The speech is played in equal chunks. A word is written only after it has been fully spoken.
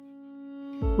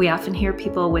We often hear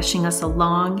people wishing us a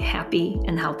long, happy,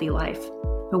 and healthy life.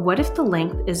 But what if the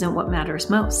length isn't what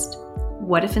matters most?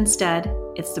 What if instead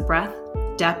it's the breadth,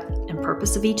 depth, and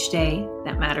purpose of each day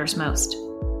that matters most?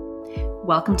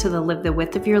 Welcome to the Live the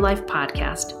Width of Your Life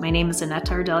podcast. My name is Annette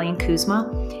Ardelian Kuzma,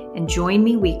 and join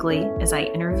me weekly as I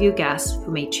interview guests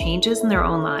who made changes in their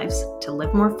own lives to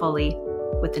live more fully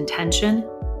with intention,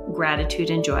 gratitude,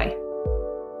 and joy.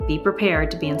 Be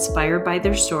prepared to be inspired by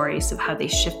their stories of how they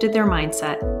shifted their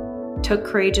mindset, took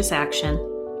courageous action,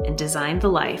 and designed the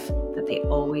life that they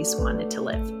always wanted to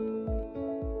live.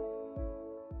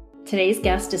 Today's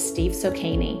guest is Steve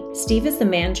Sokany. Steve is the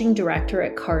managing director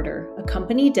at Carter, a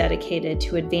company dedicated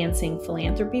to advancing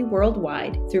philanthropy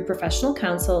worldwide through professional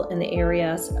counsel in the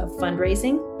areas of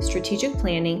fundraising, strategic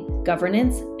planning,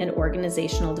 governance, and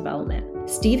organizational development.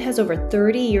 Steve has over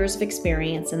 30 years of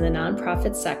experience in the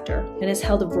nonprofit sector and has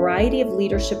held a variety of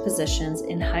leadership positions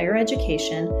in higher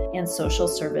education and social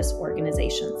service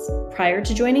organizations. Prior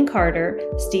to joining Carter,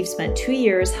 Steve spent 2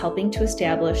 years helping to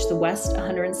establish the West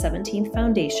 117th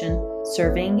Foundation,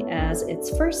 serving as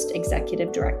its first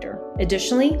executive director.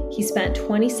 Additionally, he spent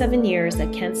 27 years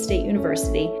at Kent State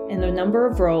University in a number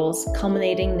of roles,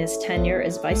 culminating in his tenure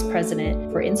as vice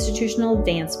president for institutional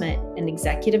advancement and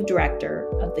executive director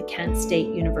of the Kent State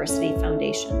University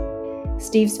Foundation.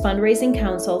 Steve's fundraising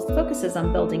counsel focuses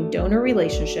on building donor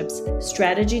relationships,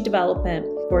 strategy development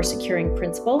for securing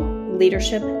principal,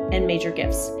 leadership, and major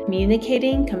gifts,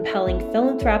 communicating compelling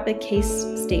philanthropic case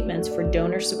statements for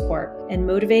donor support, and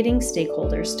motivating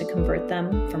stakeholders to convert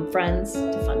them from friends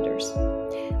to funders.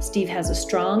 Steve has a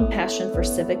strong passion for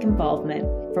civic involvement.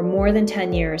 For more than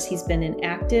 10 years, he's been an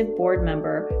active board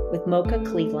member with MoCA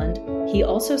Cleveland. He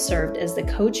also served as the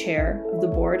co-chair of the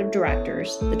board of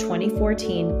directors, the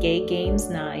 2014 Gay Games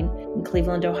 9 in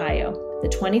Cleveland, Ohio. The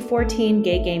 2014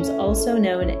 Gay Games, also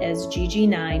known as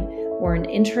GG9, were an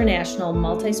international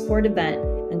multi-sport event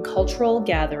and cultural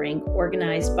gathering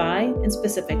organized by and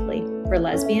specifically for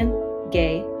lesbian,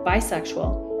 gay,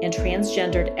 bisexual, and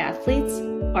transgendered athletes,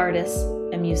 artists,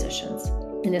 and musicians.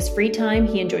 In his free time,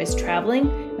 he enjoys traveling,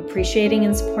 appreciating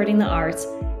and supporting the arts,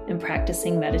 and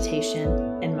practicing meditation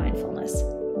and mindfulness.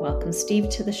 Welcome, Steve,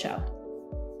 to the show.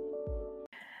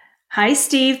 Hi,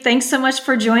 Steve. Thanks so much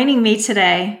for joining me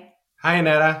today. Hi,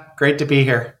 Annetta. Great to be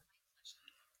here.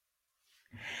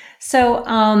 So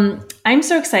I'm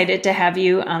so excited to have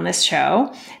you on this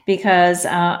show because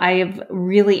I have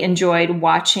really enjoyed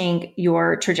watching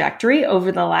your trajectory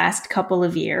over the last couple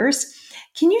of years.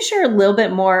 Can you share a little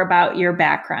bit more about your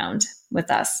background with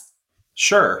us?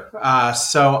 Sure.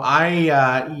 So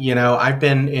I've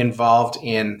been involved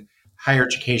in higher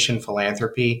education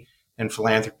philanthropy and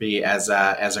philanthropy as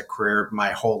a career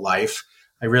my whole life.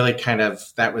 I really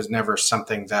that was never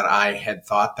something that I had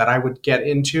thought that I would get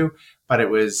into, but it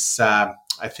was, I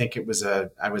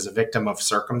was a victim of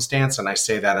circumstance, and I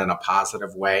say that in a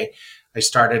positive way. I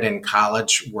started in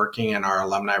college working in our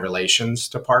alumni relations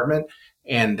department,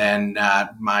 and then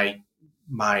my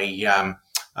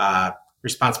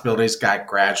responsibilities got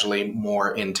gradually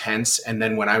more intense. And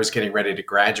then when I was getting ready to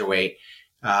graduate,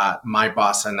 my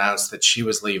boss announced that she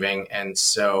was leaving, and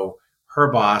so her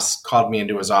boss called me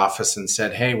into his office and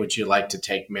said, "Hey, would you like to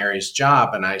take Mary's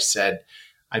job?" And I said,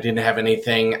 I didn't have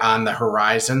anything on the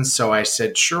horizon. So I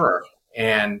said, sure.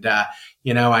 And,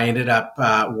 I ended up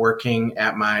working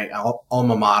at my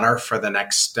alma mater for the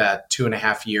next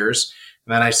 2.5 years.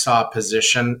 And then I saw a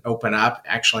position open up.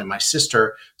 Actually, my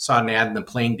sister saw an ad in the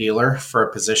Plain Dealer for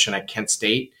a position at Kent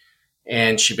State.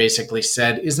 And she basically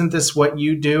said, "Isn't this what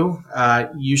you do?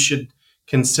 You should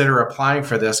consider applying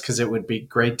for this because it would be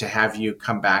great to have you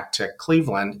come back to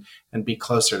Cleveland and be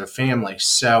closer to family."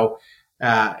 So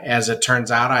as it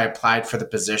turns out, I applied for the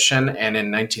position, and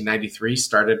in 1993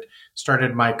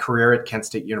 started my career at Kent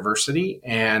State University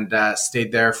and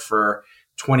stayed there for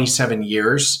 27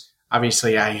 years.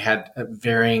 Obviously, I had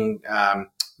varying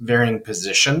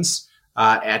positions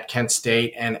at Kent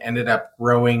State and ended up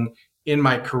growing in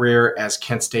my career as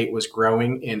Kent State was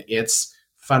growing in its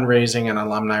fundraising and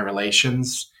alumni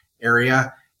relations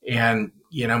area. And,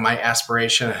 my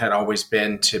aspiration had always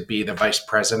been to be the vice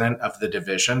president of the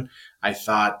division. I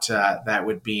thought that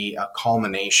would be a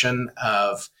culmination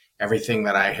of everything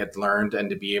that I had learned, and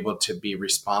to be able to be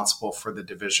responsible for the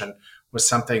division was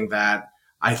something that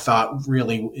I thought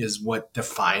really is what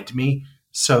defined me.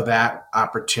 So that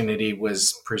opportunity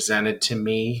was presented to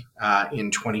me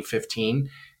in 2015.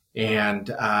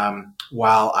 And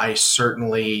while I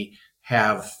certainly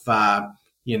have,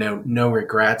 no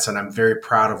regrets, and I'm very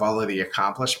proud of all of the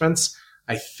accomplishments,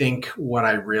 I think what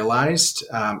I realized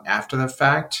after the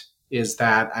fact is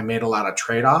that I made a lot of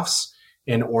trade-offs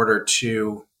in order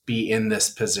to be in this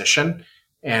position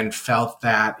and felt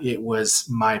that it was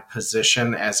my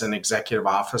position as an executive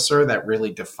officer that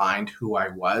really defined who I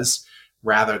was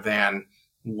rather than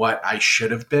what I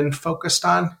should have been focused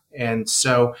on. And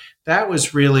so that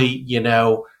was really,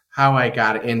 how I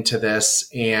got into this.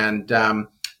 And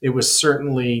it was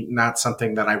certainly not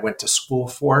something that I went to school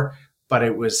for, but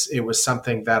it was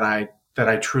something that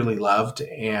I truly loved.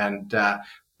 And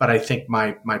but I think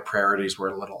my priorities were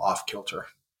a little off kilter.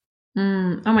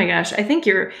 Oh my gosh. I think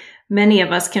many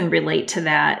of us can relate to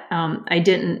that. I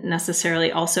didn't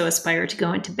necessarily also aspire to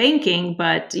go into banking,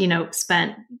 but,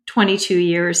 spent 22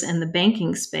 years in the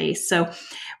banking space. So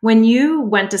when you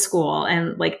went to school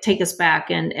and take us back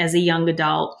and as a young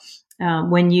adult,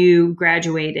 when you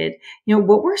graduated,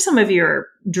 what were some of your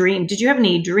dreams? Did you have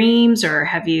any dreams or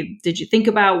did you think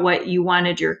about what you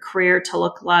wanted your career to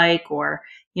look like or,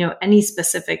 any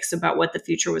specifics about what the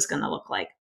future was going to look like?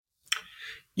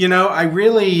 I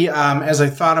really, as I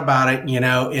thought about it,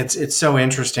 it's so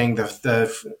interesting.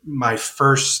 My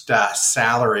first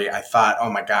salary, I thought, oh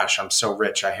my gosh, I'm so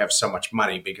rich. I have so much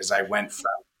money because I went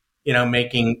from,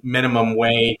 making minimum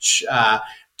wage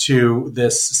to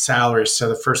this salary. So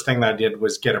the first thing that I did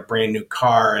was get a brand new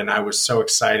car, and I was so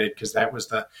excited because that was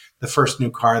the first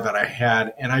new car that I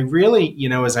had. And I really,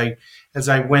 as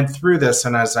I went through this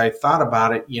and as I thought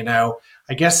about it,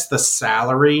 I guess the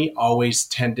salary always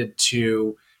tended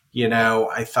to,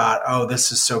 I thought, oh,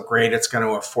 this is so great. It's going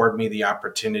to afford me the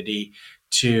opportunity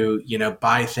to,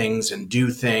 buy things and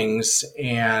do things.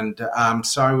 And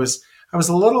so I was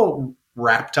a little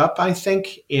wrapped up, I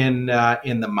think, in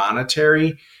the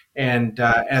monetary and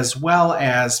as well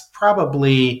as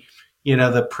probably,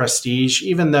 the prestige,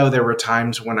 even though there were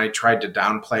times when I tried to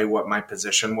downplay what my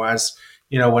position was.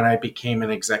 When I became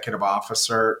an executive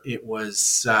officer, it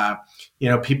was,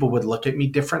 people would look at me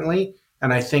differently.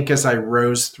 And I think as I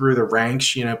rose through the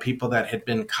ranks, people that had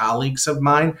been colleagues of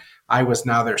mine, I was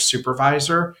now their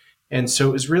supervisor. And so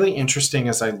it was really interesting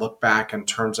as I look back in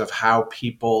terms of how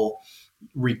people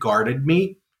regarded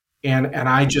me. And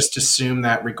I just assumed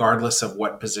that regardless of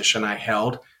what position I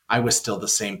held, I was still the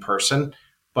same person.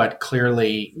 But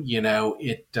clearly,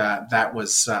 that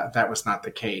was not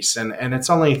the case. And it's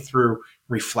only through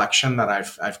reflection that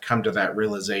I've come to that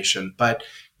realization. But,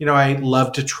 I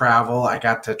love to travel. I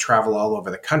got to travel all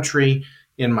over the country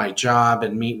in my job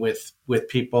and meet with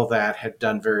people that had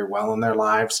done very well in their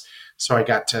lives. So I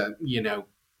got to,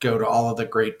 go to all of the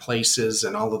great places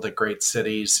and all of the great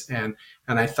cities. And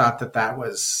I thought that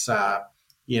was,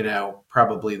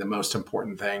 probably the most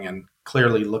important thing. And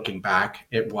clearly looking back,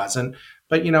 it wasn't.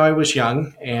 But, I was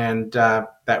young and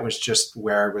that was just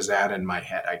where I was at in my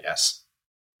head, I guess.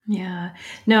 Yeah.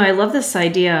 No, I love this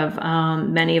idea of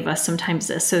many of us sometimes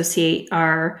associate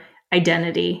our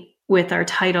identity with our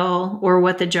title or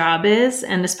what the job is.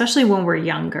 And especially when we're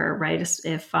younger, right?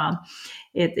 If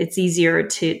it's easier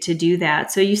to do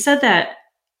that. So you said that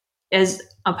as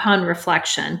upon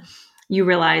reflection, you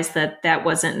realized that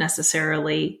wasn't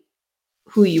necessarily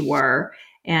who you were.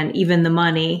 And even the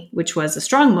money, which was a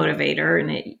strong motivator,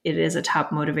 and it is a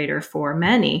top motivator for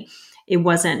many, it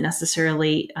wasn't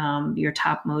necessarily your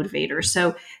top motivator.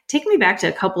 So take me back to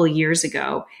a couple of years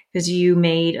ago, because you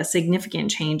made a significant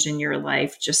change in your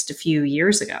life just a few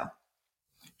years ago.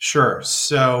 Sure.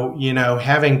 So,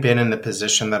 having been in the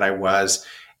position that I was,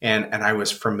 and I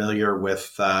was familiar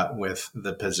with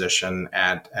the position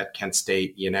at Kent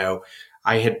State,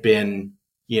 I had been,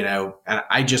 and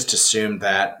I just assumed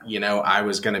that, I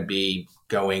was going to be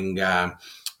going,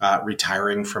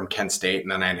 retiring from Kent State,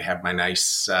 and then I'd have my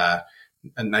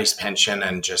a nice pension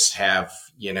and just have,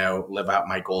 live out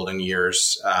my golden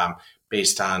years,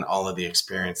 based on all of the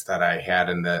experience that I had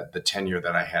and the tenure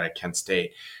that I had at Kent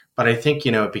State. But I think,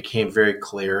 it became very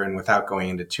clear, and without going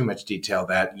into too much detail,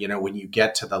 that, when you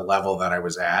get to the level that I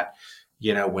was at,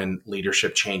 when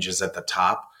leadership changes at the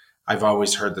top, I've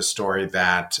always heard the story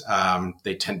that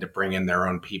they tend to bring in their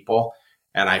own people.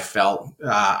 And I felt,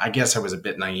 I guess I was a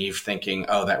bit naive thinking,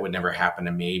 oh, that would never happen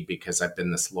to me because I've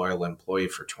been this loyal employee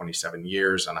for 27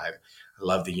 years and I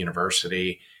love the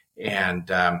university.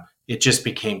 And it just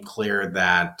became clear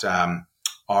that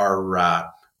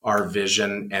our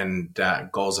vision and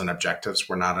goals and objectives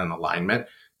were not in alignment.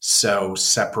 So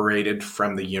separated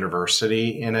from the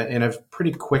university in a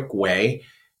pretty quick way,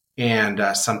 and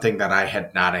something that I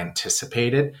had not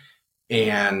anticipated.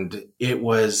 And it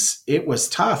was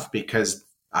tough because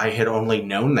I had only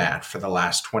known that for the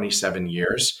last 27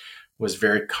 years, was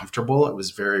very comfortable. It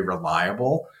was very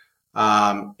reliable.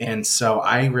 And so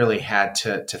I really had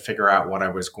to figure out what I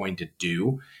was going to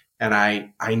do. And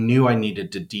I knew I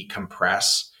needed to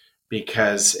decompress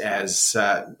because as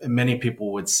many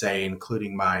people would say,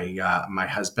 including my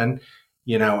husband,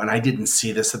 and I didn't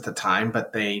see this at the time,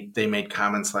 but they made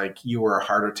comments like, you were a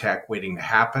heart attack waiting to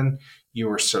happen. You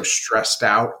were so stressed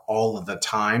out all of the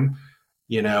time.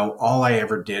 All I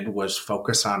ever did was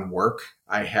focus on work.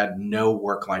 I had no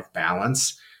work-life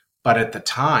balance. But at the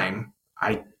time,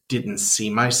 I didn't see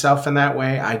myself in that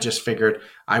way. I just figured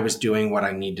I was doing what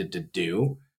I needed to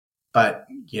do. But,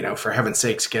 for heaven's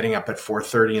sakes, getting up at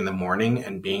 4:30 in the morning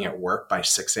and being at work by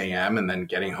 6 a.m. and then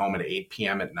getting home at 8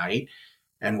 p.m. at night.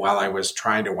 And while I was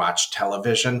trying to watch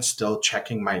television, still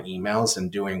checking my emails and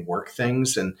doing work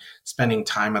things and spending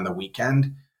time on the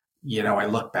weekend, I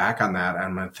look back on that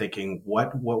and I'm thinking,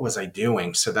 what was I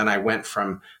doing? So then I went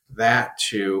from that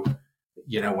to,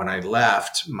 when I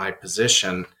left my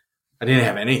position, I didn't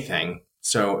have anything.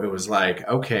 So it was like,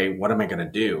 okay, what am I going to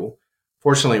do?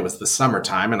 Fortunately, it was the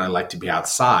summertime and I like to be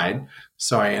outside.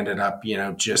 So I ended up,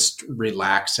 just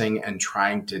relaxing and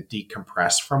trying to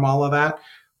decompress from all of that.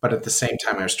 But at the same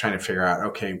time, I was trying to figure out,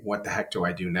 okay, what the heck do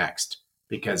I do next?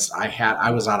 Because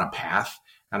I was on a path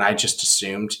and I just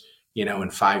assumed, in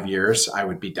 5 years, I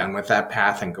would be done with that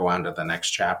path and go on to the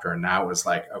next chapter. And now it was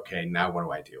like, okay, now what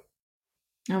do I do?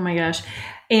 Oh my gosh.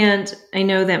 And I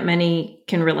know that many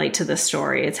can relate to this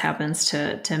story. It happens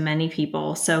to many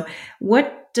people. So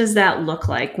what does that look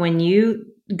like when you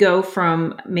go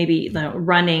from maybe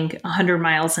running 100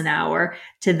 miles an hour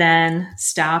to then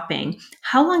stopping?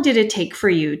 How long did it take for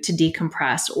you to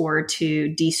decompress or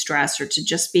to de-stress or to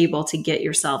just be able to get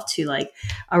yourself to like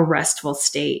a restful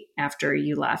state after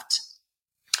you left?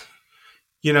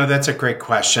 That's a great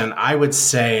question. I would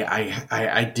say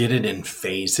I did it in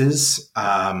phases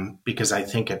because I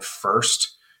think at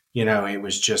first, it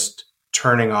was just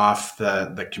turning off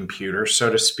the computer, so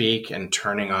to speak, and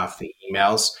turning off the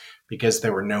emails because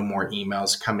there were no more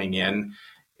emails coming in.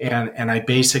 And I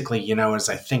basically, as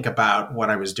I think about what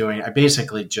I was doing, I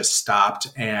basically just stopped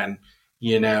and,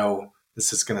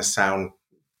 this is going to sound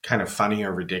kind of funny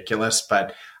or ridiculous,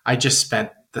 but I just spent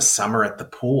the summer at the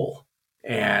pool.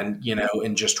 And,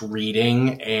 and just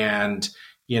reading and,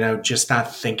 just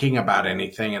not thinking about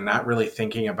anything and not really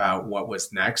thinking about what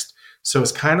was next. So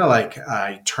it's kind of like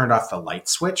I turned off the light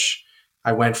switch.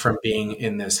 I went from being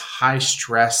in this high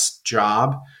stress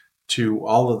job to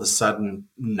all of a sudden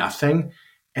nothing.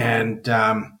 And,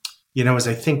 as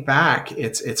I think back,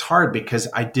 it's hard because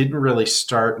I didn't really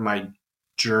start my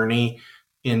journey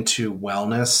into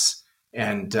wellness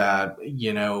and,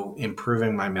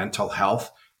 improving my mental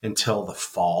health until the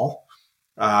fall,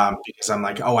 because I'm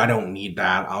like, oh, I don't need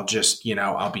that. I'll just,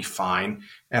 I'll be fine.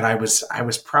 And I was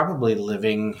probably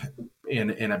living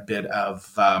in a bit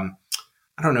of, I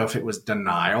don't know if it was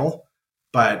denial,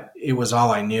 but it was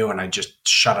all I knew. And I just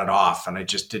shut it off and I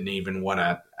just didn't even want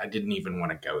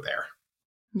to go there.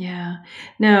 Yeah,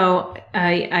 no,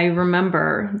 I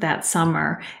remember that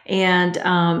summer.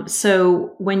 And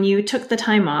so when you took the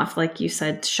time off, like you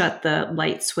said, shut the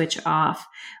light switch off,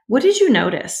 what did you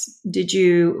notice? Did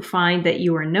you find that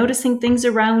you were noticing things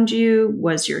around you?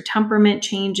 Was your temperament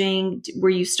changing? Were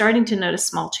you starting to notice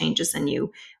small changes in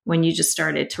you when you just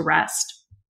started to rest?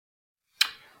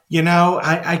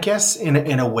 I guess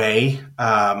in a way,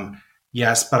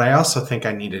 yes, but I also think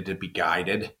I needed to be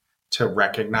guided to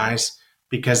recognize.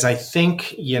 Because I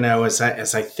think, as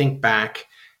I think back,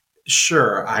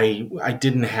 sure, I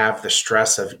didn't have the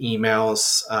stress of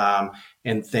emails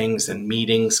and things and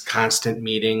meetings, constant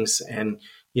meetings, and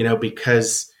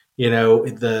because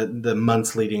the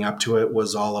months leading up to it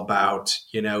was all about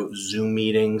Zoom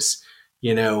meetings,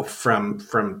 from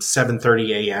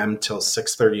 7:30 a.m. till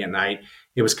 6:30 at night.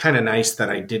 It was kind of nice that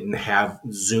I didn't have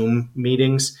Zoom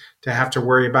meetings to have to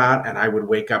worry about. And I would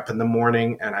wake up in the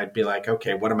morning and I'd be like,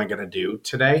 okay, what am I going to do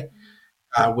today?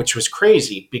 Which was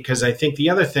crazy because I think the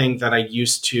other thing that I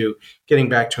used to, getting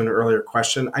back to an earlier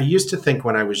question, I used to think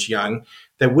when I was young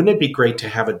that wouldn't it be great to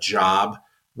have a job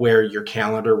where your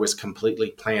calendar was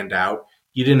completely planned out?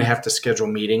 You didn't have to schedule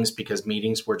meetings because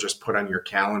meetings were just put on your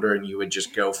calendar and you would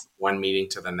just go from one meeting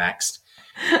to the next.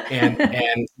 And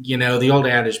the old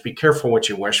adage, be careful what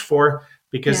you wish for,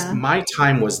 because my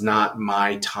time was not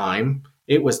my time.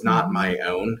 It was not my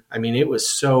own. I mean, it was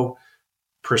so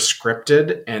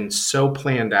prescripted and so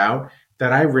planned out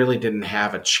that I really didn't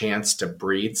have a chance to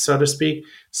breathe, so to speak.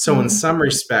 So in some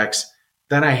respects,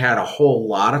 then I had a whole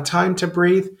lot of time to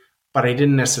breathe, but I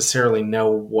didn't necessarily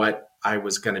know what I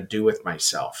was going to do with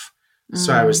myself.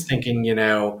 So I was thinking,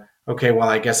 okay, well,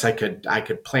 I guess I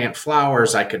could plant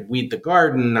flowers. I could weed the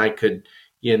garden. I could,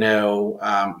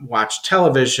 watch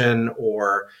television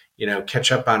or,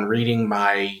 catch up on reading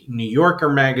my New Yorker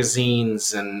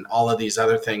magazines and all of these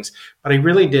other things. But I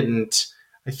really didn't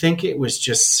I think it was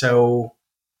just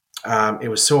it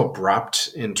was so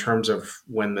abrupt in terms of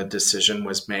when the decision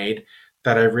was made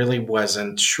that I really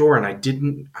wasn't sure. And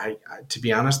to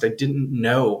be honest, I didn't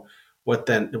know what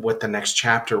the next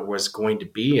chapter was going to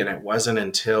be. And it wasn't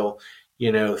until,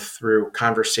 through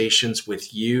conversations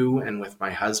with you and with my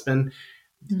husband,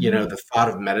 the thought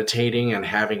of meditating and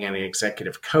having an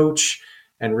executive coach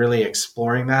and really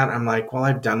exploring that. I'm like, well,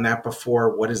 I've done that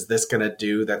before. What is this going to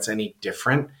do that's any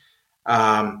different?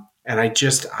 And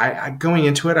I going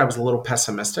into it, I was a little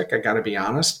pessimistic. I got to be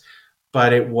honest,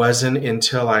 but it wasn't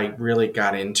until I really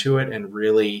got into it and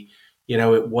really,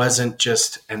 it wasn't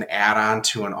just an add-on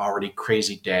to an already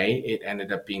crazy day. It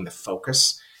ended up being the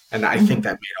focus. And I think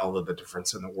that made all of the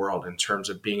difference in the world in terms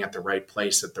of being at the right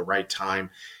place at the right time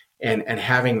and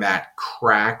having that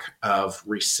crack of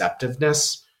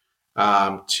receptiveness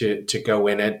to go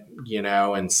in it,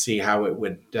 and see how it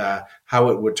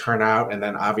would turn out. And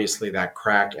then obviously that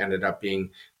crack ended up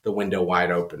being the window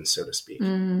wide open, so to speak.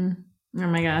 Oh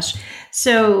my gosh.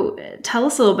 So tell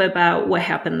us a little bit about what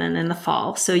happened then in the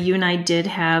fall. So you and I did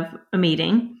have a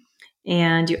meeting,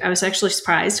 and I was actually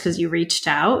surprised because you reached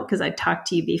out, because I talked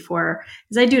to you before,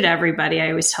 because I do to everybody. I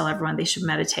always tell everyone they should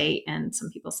meditate. And some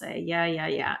people say,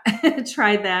 yeah.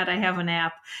 Try that. I have an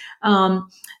app.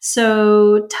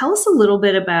 So tell us a little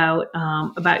bit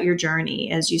about your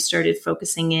journey as you started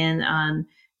focusing in on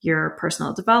your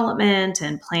personal development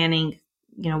and planning,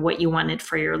 what you wanted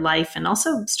for your life, and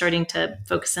also starting to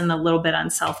focus in a little bit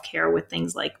on self-care with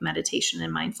things like meditation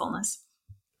and mindfulness.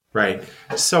 Right.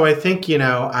 So I think,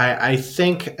 I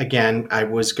think, again, I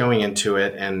was going into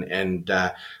it and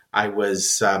I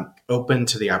was open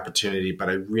to the opportunity, but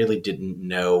I really didn't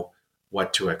know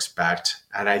what to expect.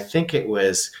 And I think it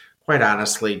was, quite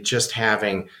honestly, just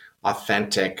having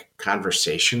authentic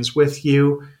conversations with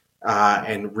you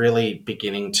and really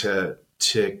beginning to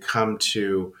come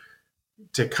to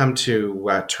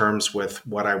terms with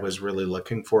what I was really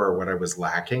looking for or what I was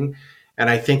lacking. And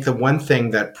I think the one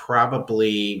thing that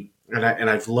probably, and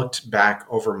I've looked back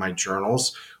over my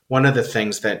journals, one of the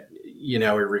things that,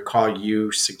 I recall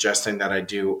you suggesting that I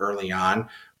do early on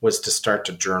was to start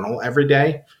to journal every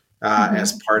day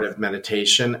as part of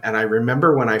meditation. And I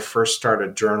remember when I first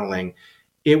started journaling,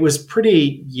 it was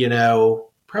pretty,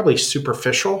 probably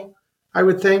superficial, I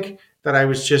would think, that I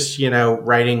was just,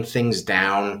 writing things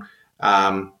down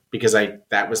because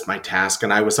that was my task.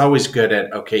 And I was always good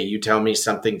at, okay, you tell me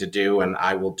something to do and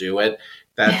I will do it.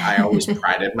 That I always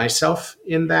prided myself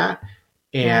in that.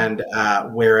 And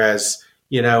whereas,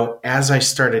 as I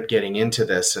started getting into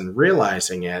this and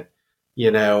realizing it,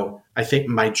 I think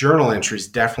my journal entries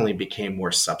definitely became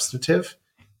more substantive.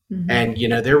 And,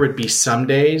 there would be some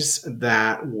days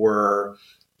that were,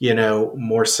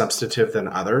 more substantive than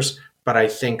others. But I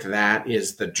think that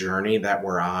is the journey that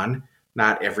we're on.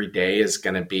 Not every day is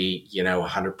going to be,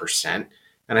 100%.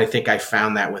 And I think I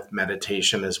found that with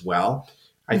meditation as well.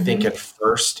 I think at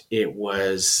first it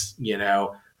was,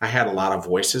 I had a lot of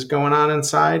voices going on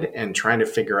inside and trying to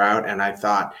figure out. And I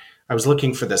thought I was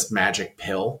looking for this magic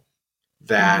pill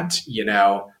that,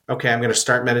 okay, I'm going to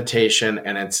start meditation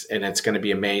and it's going to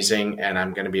be amazing. And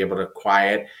I'm going to be able to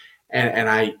quiet.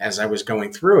 And as I was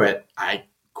going through it, I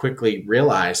quickly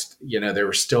realized, there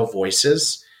were still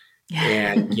voices.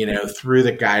 And, through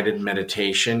the guided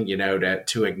meditation,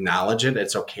 to acknowledge it,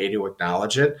 it's okay to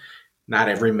acknowledge it. Not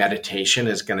every meditation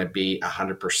is going to be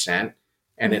 100%,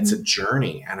 and it's a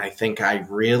journey. And I think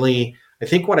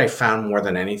what I found more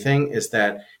than anything is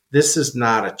that this is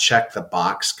not a check the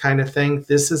box kind of thing.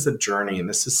 This is a journey, and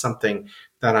this is something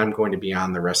that I'm going to be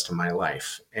on the rest of my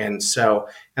life. And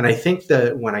I think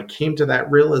that when I came to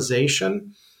that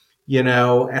realization,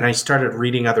 and I started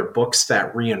reading other books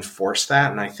that reinforce that.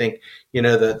 And I think,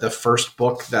 the first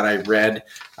book that I read,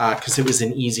 because it was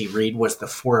an easy read, was The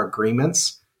Four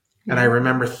Agreements. And I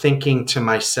remember thinking to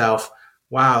myself,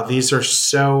 wow, these are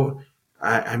so,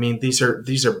 these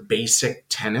are basic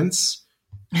tenets,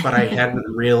 but I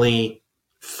hadn't really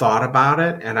thought about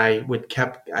it. And I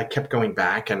kept going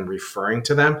back and referring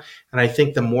to them. And I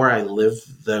think the more I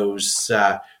lived those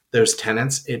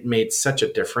tenets, it made such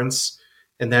a difference.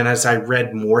 And then as I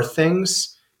read more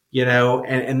things,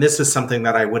 and this is something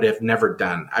that I would have never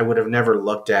done. I would have never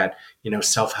looked at,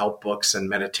 self-help books and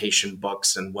meditation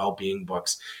books and well-being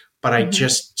books, but I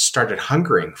just started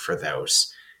hungering for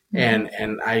those. And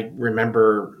I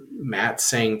remember Matt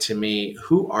saying to me,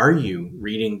 "Who are you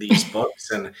reading these books?"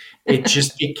 And it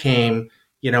just became,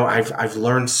 I've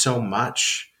learned so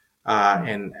much.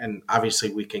 And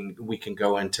obviously we can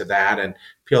go into that and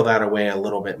peel that away a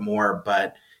little bit more.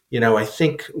 But, I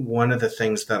think one of the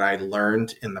things that I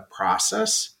learned in the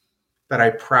process that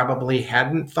I probably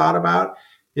hadn't thought about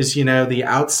is, the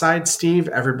outside Steve,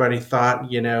 everybody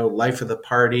thought, life of the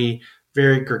party,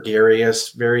 very gregarious,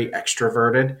 very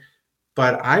extroverted.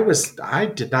 But I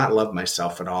did not love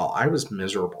myself at all. I was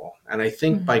miserable. And I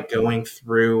think by going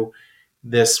through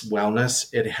this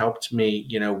wellness, it helped me,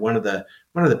 one of the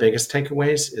biggest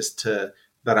takeaways is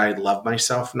that I love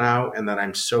myself now and that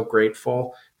I'm so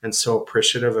grateful and so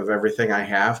appreciative of everything I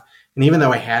have. And even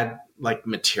though I had like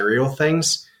material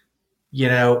things,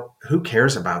 who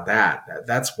cares about that?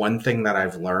 That's one thing that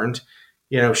I've learned.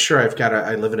 Sure,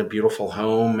 I live in a beautiful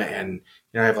home and,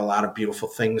 I have a lot of beautiful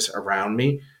things around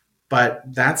me, but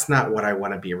that's not what I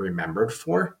want to be remembered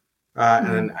for.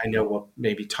 And I know we'll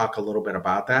maybe talk a little bit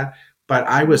about that, but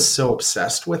I was so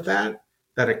obsessed with that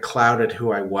it clouded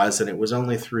who I was. And it was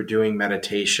only through doing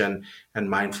meditation and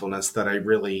mindfulness that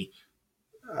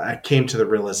I came to the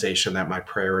realization that my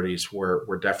priorities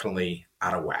were definitely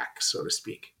out of whack, so to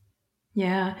speak.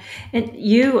 Yeah. And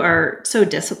you are so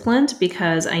disciplined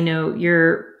because I know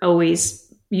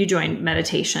you join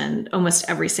meditation almost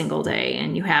every single day,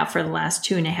 and you have for the last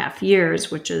 2.5 years,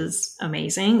 which is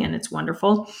amazing. And it's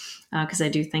wonderful because I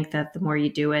do think that the more you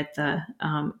do it, the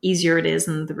easier it is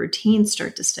and the routines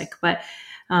start to stick. But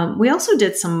we also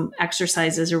did some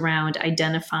exercises around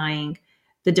identifying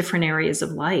the different areas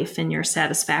of life and your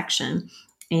satisfaction.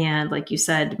 And like you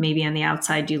said, maybe on the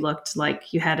outside you looked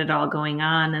like you had it all going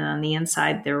on, and on the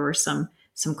inside there were some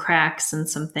cracks and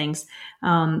some things.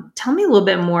 Tell me a little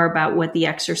bit more about what the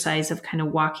exercise of kind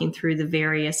of walking through the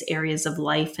various areas of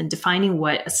life and defining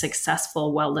what a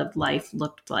successful, well-lived life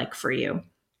looked like for you.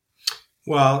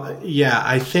 Well, yeah,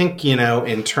 I think,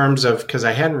 in terms of, because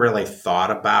I hadn't really thought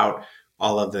about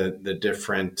all of the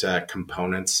different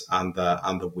components on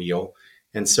the wheel.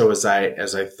 And so as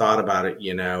I thought about it,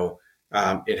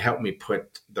 it helped me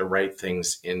put the right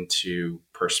things into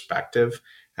perspective.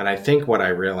 And I think what I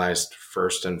realized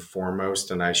first and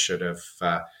foremost, and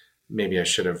maybe I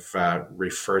should have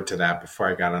referred to that before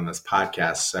I got on this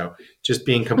podcast. So just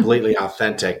being completely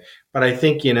authentic. But I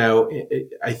think,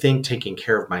 I think taking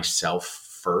care of myself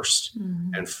first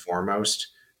and foremost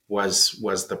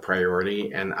was the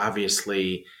priority. And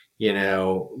obviously,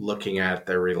 looking at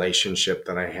the relationship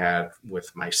that I had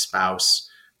with my spouse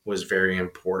was very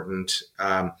important.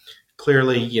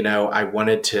 Clearly, I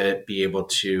wanted to be able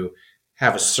to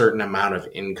have a certain amount of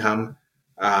income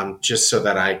just so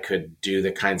that I could do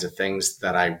the kinds of things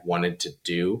that I wanted to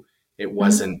do. It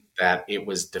wasn't that it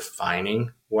was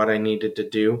defining what I needed to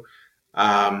do.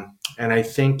 And I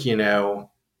think,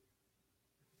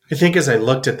 as I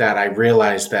looked at that, I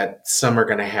realized that some are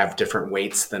going to have different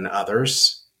weights than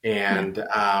others. And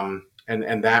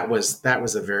that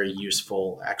was a very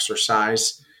useful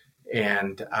exercise.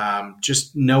 And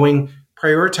just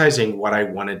prioritizing what I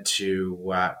wanted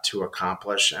to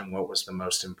accomplish and what was the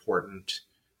most important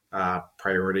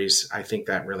priorities. I think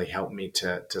that really helped me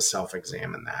to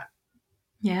self-examine that.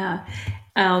 Yeah.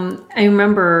 I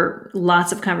remember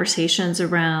lots of conversations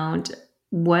around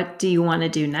what do you want to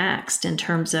do next in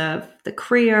terms of the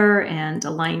career and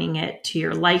aligning it to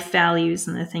your life values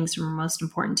and the things that are most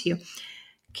important to you.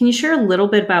 Can you share a little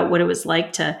bit about what it was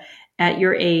like to, at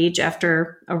your age,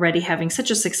 after already having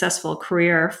such a successful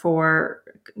career for,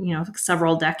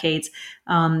 several decades,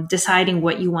 deciding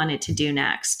what you wanted to do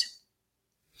next?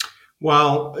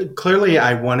 Well, clearly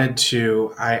I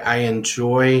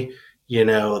enjoy,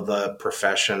 the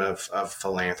profession of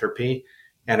philanthropy.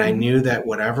 And I knew that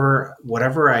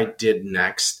whatever I did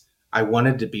next, I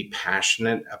wanted to be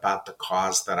passionate about the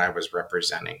cause that I was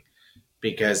representing,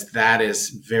 because that is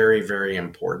very, very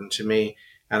important to me.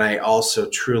 And I also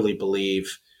truly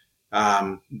believe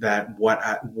that what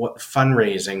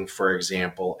fundraising, for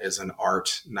example, is an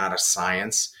art, not a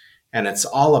science. And it's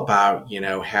all about,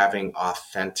 having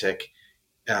authentic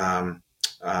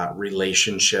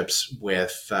relationships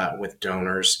with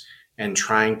donors and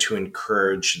trying to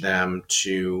encourage them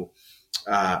to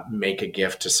make a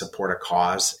gift to support a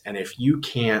cause. And if you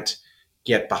can't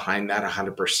get behind that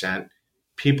 100%,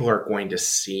 people are going to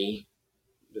see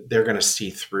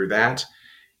through that.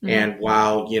 Mm-hmm. And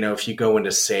while, if you go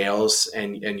into sales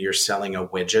and you're selling a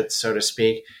widget, so to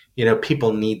speak,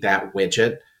 people need that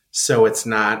widget. So it's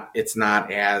not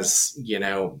as,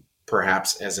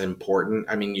 perhaps as important.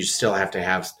 I mean, you still have to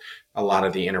have a lot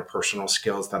of the interpersonal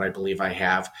skills that I believe I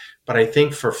have. But I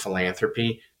think for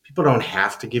philanthropy, people don't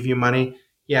have to give you money.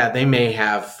 Yeah, they may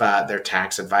have their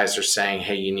tax advisor saying,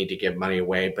 hey, you need to give money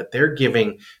away, but they're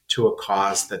giving to a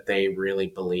cause that they really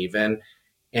believe in.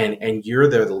 And you're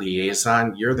the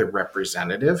liaison, you're the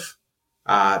representative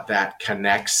that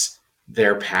connects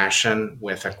their passion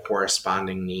with a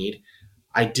corresponding need.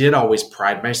 I did always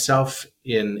pride myself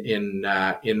in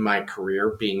my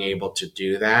career being able to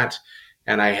do that.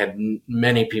 And I had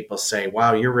many people say,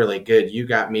 "Wow, you're really good. You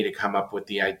got me to come up with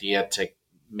the idea to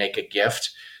make a gift,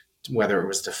 whether it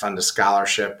was to fund a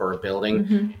scholarship or a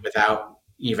building, without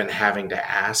even having to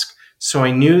ask." So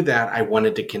I knew that I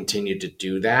wanted to continue to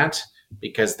do that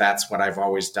because that's what I've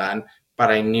always done. But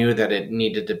I knew that it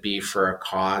needed to be for a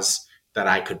cause that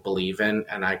I could believe in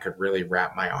and I could really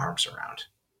wrap my arms around.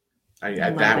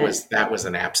 That was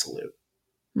an absolute.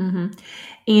 Mm-hmm.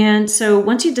 And so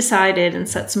once you decided and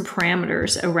set some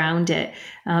parameters around it,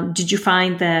 did you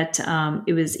find that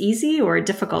it was easy or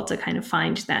difficult to kind of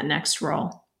find that next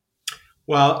role?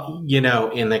 Well,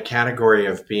 in the category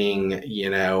of being,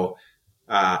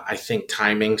 I think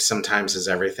timing sometimes is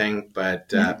everything,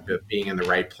 but being in the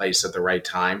right place at the right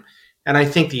time. And I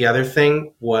think the other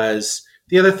thing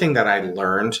that I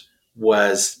learned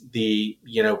was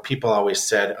people always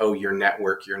said, "Oh, your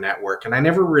network. And I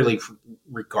never really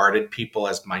regarded people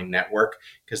as my network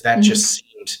because that just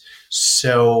seemed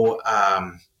so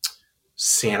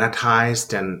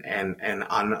sanitized and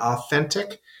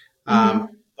unauthentic.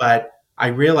 But I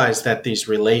realized that these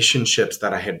relationships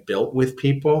that I had built with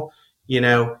people,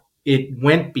 it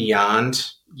went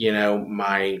beyond,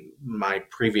 my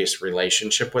previous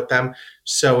relationship with them.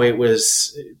 So it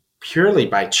was purely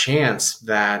by chance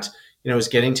that, it was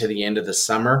getting to the end of the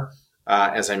summer.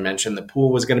 As I mentioned, the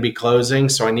pool was going to be closing.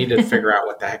 So I needed to figure out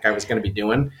what the heck I was going to be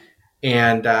doing.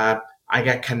 And I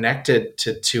got connected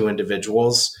to two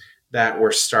individuals that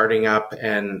were starting up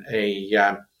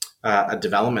a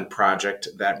development project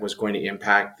that was going to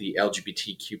impact the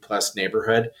LGBTQ plus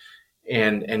neighborhood,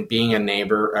 and being a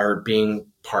neighbor or being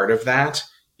part of that,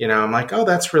 I'm like, oh,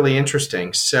 that's really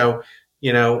interesting. So,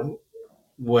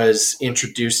 was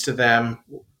introduced to them,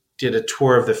 did a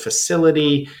tour of the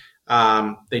facility.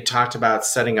 They talked about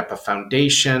setting up a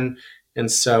foundation.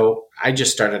 And so I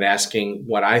just started asking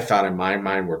what I thought in my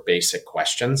mind were basic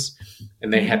questions,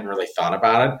 and they hadn't really thought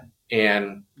about it.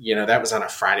 And, that was on a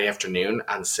Friday afternoon.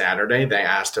 On Saturday, they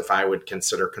asked if I would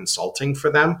consider consulting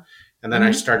for them. And then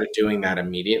I started doing that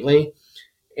immediately.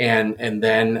 And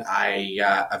then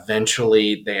I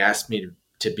eventually, they asked me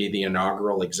to be the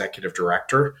inaugural executive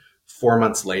director 4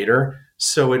 months later.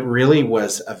 So it really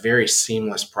was a very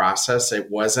seamless process.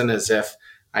 It wasn't as if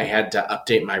I had to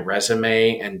update my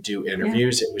resume and do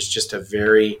interviews. It was just a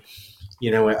very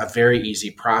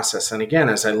easy process. And again,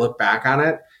 as I look back on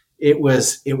it, it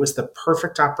was the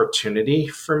perfect opportunity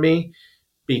for me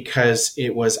because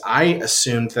I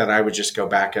assumed that I would just go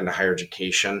back into higher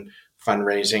education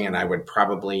fundraising and I would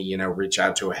probably, reach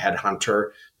out to a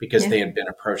headhunter because they had been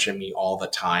approaching me all the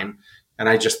time. And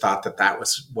I just thought that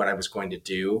was what I was going to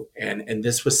do. And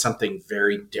this was something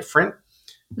very different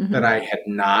that I had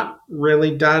not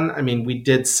really done. I mean, we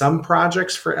did some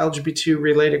projects for LGBT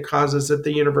related causes at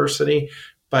the university,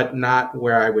 but not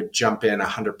where I would jump in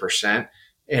 100%.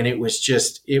 And it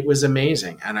was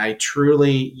amazing. And I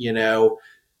truly,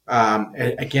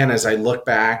 again, as I look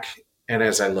back and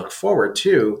as I look forward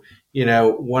too,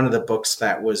 one of the books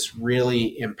that was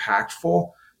really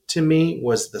impactful to me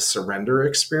was The Surrender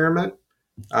Experiment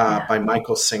by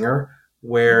Michael Singer,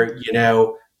 where,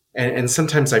 and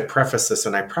sometimes I preface this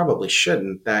and I probably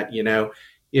shouldn't, that,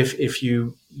 if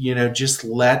you, just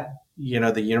let,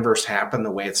 the universe happen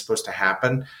the way it's supposed to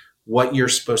happen, what you're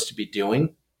supposed to be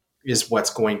doing is what's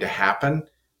going to happen.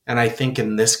 And I think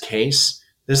in this case,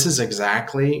 this is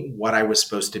exactly what I was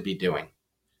supposed to be doing.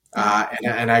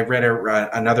 And I read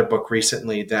another book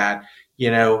recently that,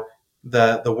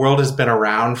 the world has been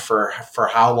around for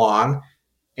how long,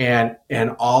 and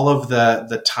all of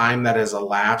the time that has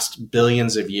elapsed,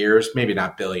 billions of years, maybe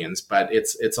not billions, but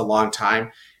it's a long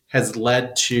time, has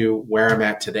led to where I'm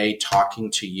at today, talking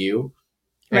to you.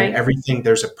 And everything,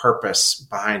 there's a purpose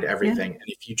behind everything. And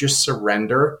if you just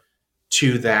surrender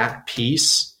to that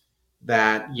piece,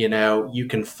 that, you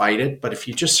can fight it. But if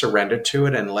you just surrender to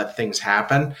it and let things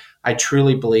happen, I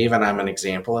truly believe, and I'm an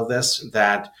example of this,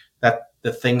 that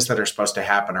the things that are supposed to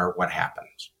happen are what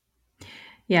happens.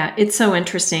 Yeah, it's so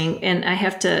interesting. And I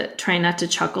have to try not to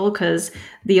chuckle because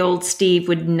the old Steve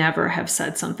would never have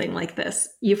said something like this.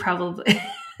 You probably...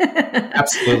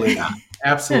 Absolutely not.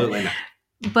 Absolutely not.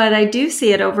 But I do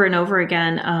see it over and over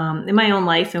again in my own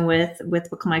life and with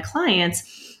my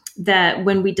clients, that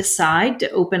when we decide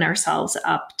to open ourselves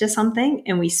up to something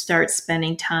and we start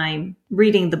spending time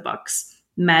reading the books,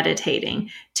 meditating,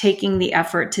 taking the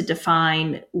effort to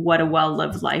define what a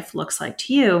well-lived life looks like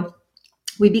to you,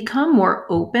 we become more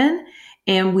open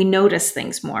and we notice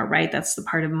things more, right? That's the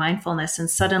part of mindfulness. And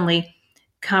suddenly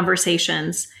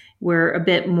conversations we're a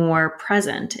bit more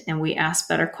present and we ask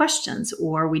better questions,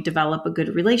 or we develop a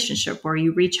good relationship, or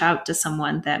you reach out to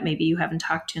someone that maybe you haven't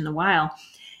talked to in a while.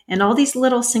 And all these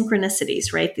little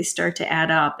synchronicities, right? They start to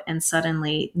add up, and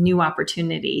suddenly new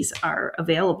opportunities are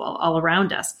available all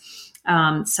around us.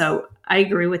 So I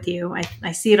agree with you.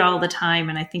 I see it all the time,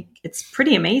 and I think it's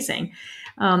pretty amazing.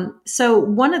 So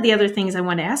one of the other things I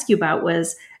want to ask you about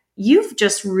was you've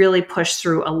just really pushed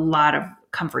through a lot of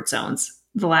comfort zones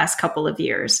the last couple of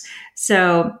years.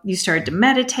 So you started to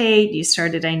meditate. You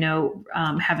started, I know,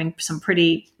 having some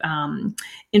pretty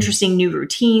interesting new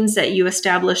routines that you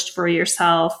established for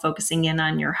yourself, focusing in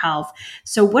on your health.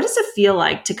 So what does it feel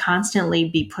like to constantly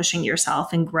be pushing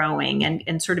yourself and growing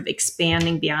and sort of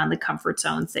expanding beyond the comfort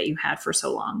zones that you had for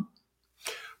so long?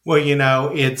 Well,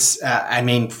 it's,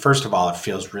 first of all, it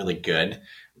feels really good.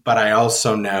 But I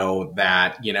also know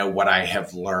that, what I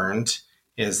have learned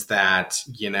is that,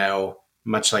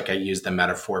 much like I used the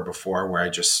metaphor before where I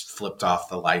just flipped off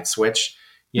the light switch,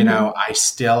 I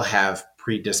still have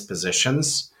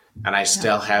predispositions and I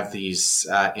still have these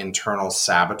internal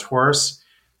saboteurs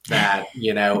that,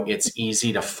 it's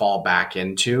easy to fall back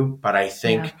into. But I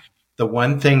think the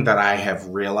one thing that I have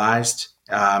realized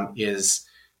is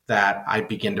that I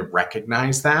begin to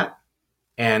recognize that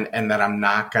and that I'm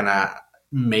not going to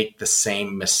make the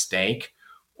same mistake,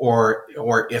 or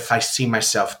if I see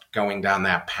myself going down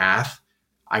that path,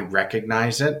 I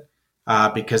recognize it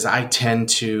because I tend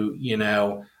to,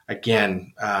 I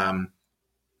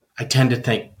tend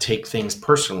to take things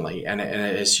personally. And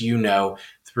as you know,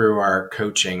 through our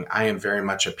coaching, I am very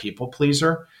much a people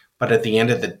pleaser. But at the end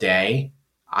of the day,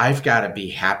 I've got to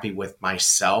be happy with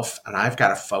myself and I've got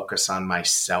to focus on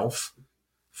myself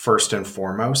first and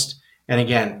foremost. And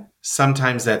again,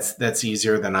 sometimes that's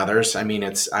easier than others. I mean,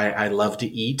 I love to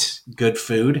eat good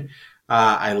food.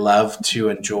 I love to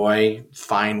enjoy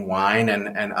fine wine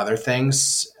and other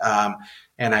things.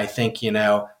 And I think,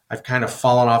 I've kind of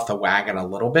fallen off the wagon a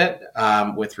little bit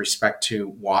with respect to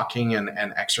walking and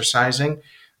exercising.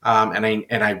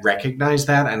 And I recognize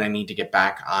that and I need to get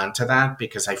back onto that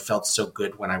because I felt so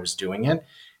good when I was doing it.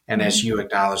 And as you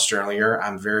acknowledged earlier,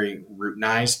 I'm very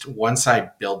routinized. Once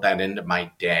I build that into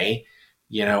my day,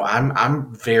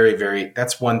 I'm very, very,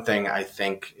 that's one thing I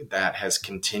think that has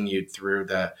continued through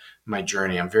my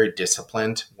journey. I'm very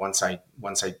disciplined once I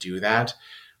do that.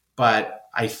 But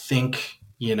I think,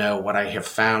 what I have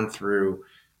found through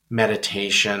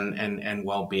meditation and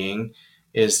well-being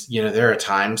is, there are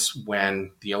times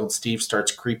when the old Steve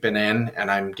starts creeping in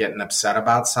and I'm getting upset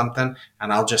about something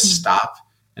and I'll just stop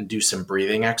and do some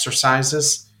breathing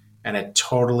exercises and it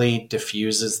totally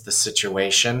diffuses the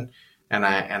situation. And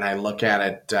I look at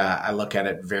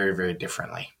it very, very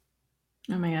differently.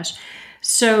 Oh my gosh.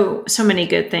 So many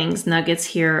good things, nuggets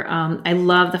here. I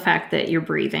love the fact that you're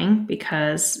breathing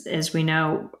because as we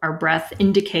know, our breath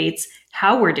indicates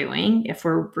how we're doing. If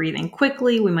we're breathing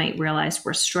quickly, we might realize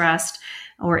we're stressed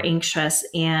or anxious.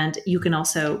 And you can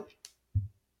also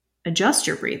adjust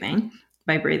your breathing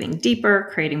by breathing deeper,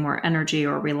 creating more energy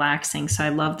or relaxing. So I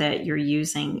love that you're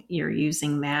using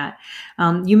that.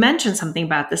 You mentioned something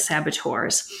about the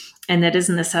saboteurs, and that is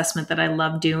an assessment that I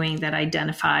love doing that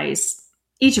identifies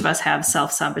each of us have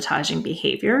self-sabotaging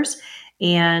behaviors,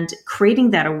 and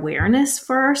creating that awareness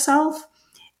for ourselves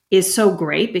is so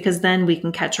great because then we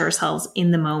can catch ourselves in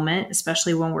the moment,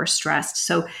 especially when we're stressed.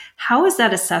 So how has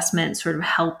that assessment sort of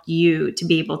helped you to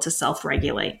be able to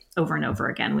self-regulate over and over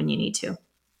again when you need to?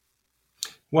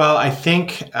 Well, I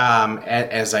think,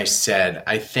 as I said,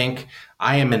 I think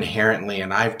I am inherently,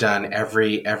 and I've done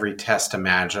every test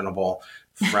imaginable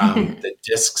from the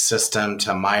DISC system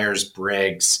to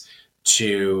Myers-Briggs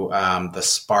to the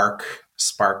Spark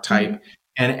type,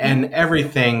 and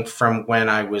everything from when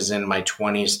I was in my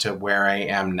 20s to where I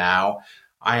am now.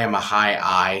 I am a high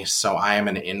I, so I am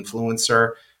an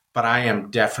influencer, but I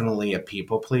am definitely a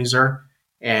people pleaser.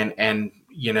 And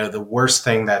the worst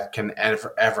thing that can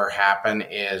ever happen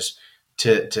is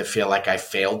to feel like I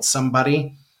failed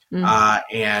somebody. So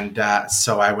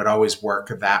I would always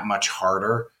work that much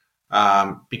harder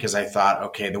because I thought,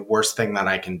 okay, the worst thing that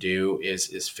I can do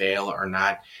is fail or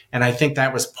not. And I think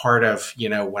that was part of,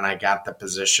 when I got the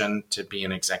position to be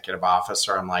an executive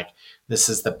officer, I'm like, this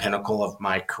is the pinnacle of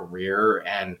my career.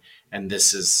 And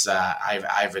this is,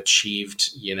 I've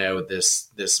achieved,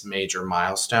 this major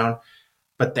milestone.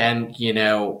 But then,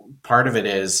 part of it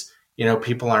is,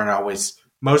 people aren't always,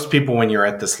 most people when you're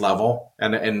at this level,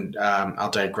 and I'll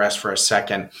digress for a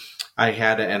second. I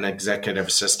had an executive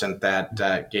assistant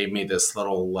that gave me this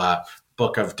little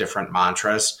book of different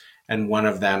mantras. And one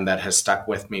of them that has stuck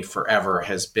with me forever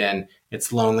has been,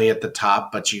 it's lonely at the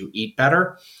top, but you eat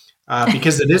better,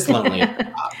 because it is lonely at the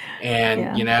top.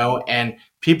 And, Yeah. and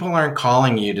people aren't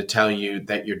calling you to tell you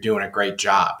that you're doing a great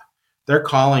job. They're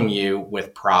calling you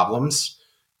with problems,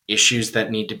 issues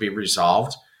that need to be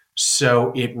resolved.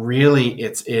 So it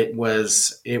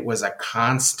was a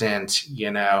constant,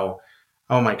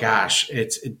 oh my gosh,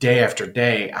 it's day after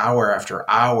day, hour after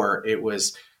hour. It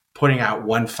was putting out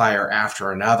one fire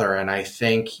after another. And I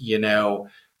think,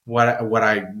 what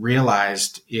I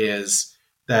realized is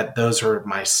that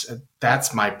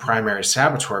that's my primary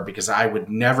saboteur, because I would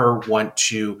never want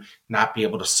to not be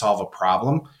able to solve a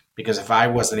problem, because if I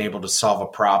wasn't able to solve a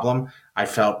problem, I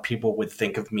felt people would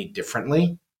think of me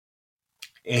differently.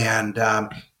 And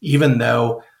even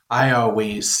though I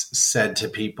always said to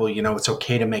people, it's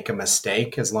okay to make a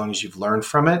mistake as long as you've learned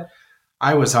from it,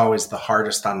 I was always the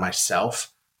hardest on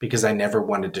myself because I never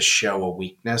wanted to show a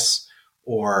weakness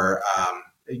or,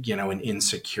 an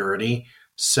insecurity.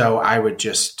 So I would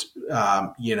just,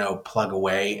 plug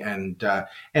away, and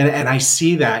I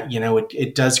see that,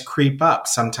 it does creep up.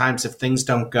 Sometimes if things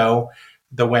don't go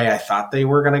the way I thought they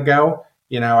were going to go,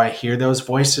 I hear those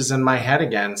voices in my head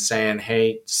again saying,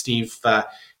 "Hey, Steve,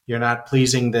 you're not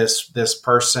pleasing this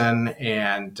person,"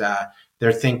 and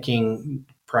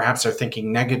perhaps they're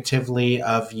thinking negatively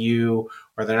of you,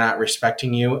 or they're not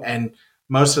respecting you. And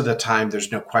most of the time,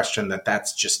 there's no question that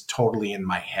that's just totally in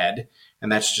my head,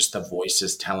 and that's just the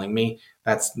voices telling me.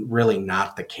 That's really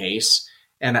not the case.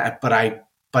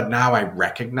 But now I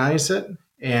recognize it,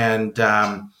 and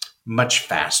much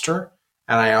faster.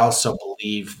 And I also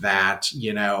believe that,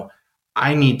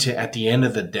 I need to, at the end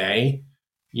of the day,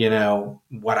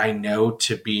 what I know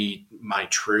to be my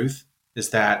truth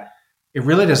is that it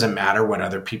really doesn't matter what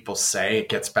other people say. It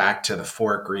gets back to the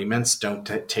four agreements. Don't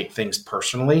take things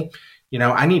personally.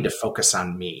 I need to focus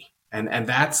on me. And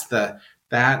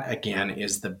that again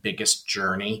is the biggest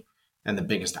journey and the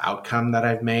biggest outcome that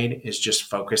I've made, is just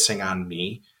focusing on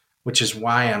me, which is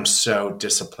why I'm so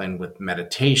disciplined with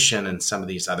meditation and some of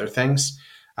these other things.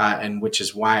 And which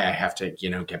is why I have to,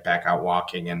 get back out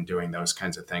walking and doing those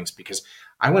kinds of things, because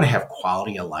I want to have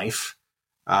quality of life.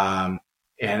 And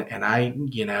I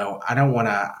don't want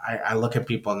to, I look at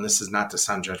people, and this is not to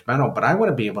sound judgmental, but I want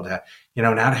to be able to,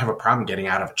 not have a problem getting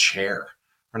out of a chair,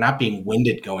 or not being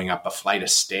winded going up a flight of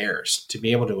stairs, to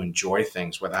be able to enjoy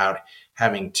things without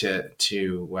having to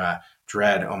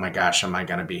dread, oh my gosh, am I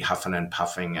going to be huffing and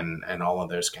puffing and all of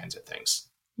those kinds of things.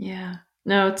 Yeah.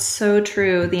 No, it's so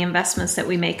true. The investments that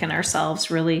we make in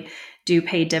ourselves really do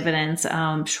pay dividends,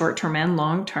 short term and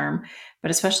long term,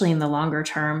 but especially in the longer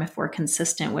term if we're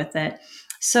consistent with it.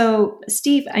 So,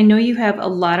 Steve, I know you have a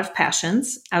lot of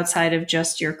passions outside of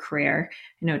just your career.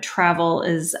 I know travel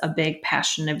is a big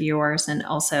passion of yours, and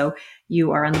also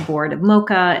you are on the board of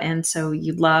MoCA, and so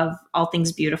you love all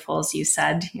things beautiful, as you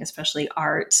said, especially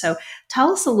art. So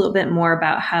tell us a little bit more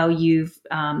about how you've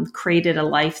created a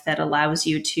life that allows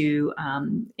you to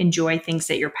enjoy things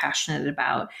that you're passionate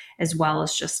about, as well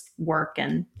as just work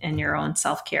and your own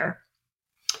self-care.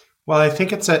 Well, I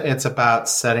think it's about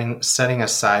setting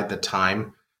aside the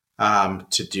time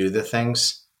to do the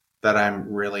things that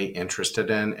I'm really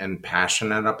interested in and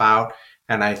passionate about.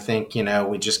 And I think,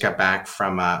 we just got back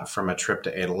from a trip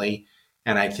to Italy,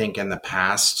 and I think in the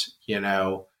past,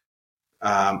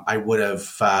 I would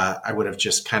have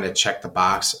just kind of checked the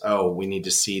box. Oh, we need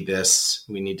to see this.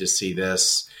 We need to see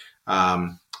this,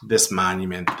 this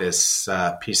monument, this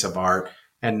piece of art.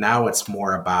 And now it's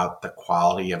more about the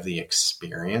quality of the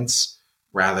experience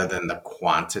rather than the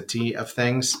quantity of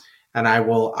things. And I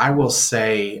will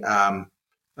say,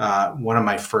 one of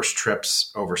my first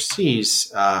trips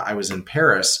overseas, I was in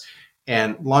Paris,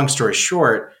 and long story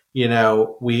short,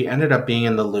 we ended up being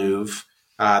in the Louvre.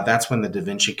 That's when the Da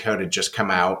Vinci Code had just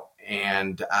come out,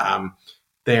 and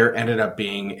there ended up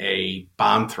being a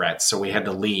bomb threat, so we had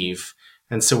to leave.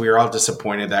 And so we were all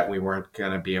disappointed that we weren't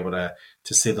going to be able to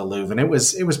see the Louvre. And it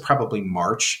was probably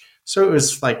March, so it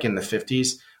was like in the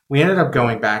 50s. We ended up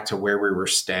going back to where we were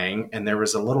staying, and there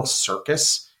was a little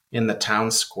circus in the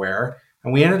town square.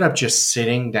 And we ended up just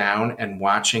sitting down and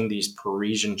watching these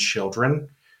Parisian children,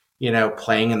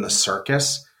 playing in the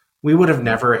circus. We would have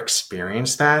never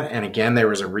experienced that. And again, there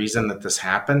was a reason that this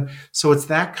happened. So it's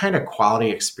that kind of quality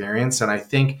experience. And I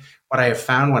think what I have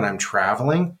found when I'm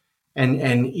traveling,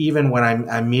 and even when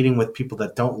I'm meeting with people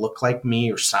that don't look like me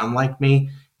or sound like me,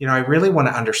 I really want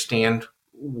to understand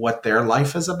what their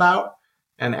life is about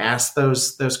and ask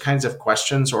those kinds of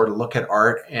questions, or to look at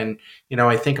art. And,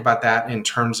 I think about that in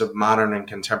terms of modern and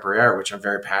contemporary art, which I'm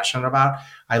very passionate about.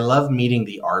 I love meeting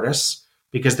the artists,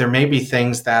 because there may be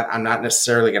things that I'm not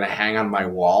necessarily going to hang on my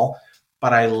wall,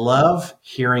 but I love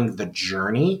hearing the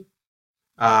journey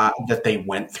that they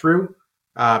went through,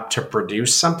 to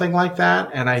produce something like that.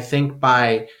 And I think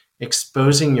by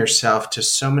exposing yourself to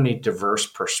so many diverse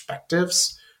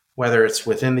perspectives, whether it's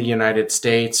within the United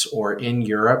States or in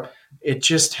Europe, it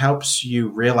just helps you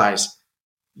realize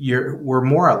we're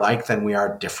more alike than we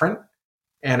are different.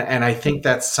 And I think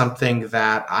that's something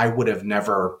that I would have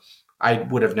never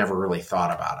really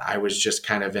thought about. I was just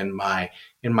kind of in my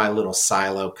little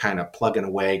silo, kind of plugging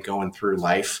away, going through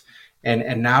life.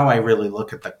 And now I really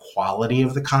look at the quality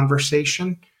of the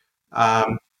conversation.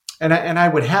 Um, and I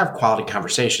would have quality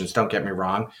conversations, don't get me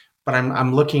wrong, but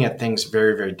I'm looking at things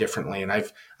very, very differently. And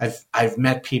I've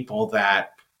met people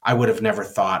that I would have never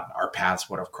thought our paths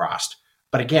would have crossed.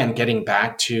 But again, getting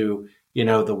back to,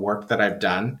 the work that I've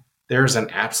done, there's an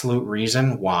absolute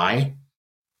reason why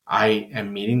I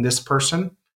am meeting this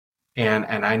person, and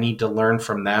I need to learn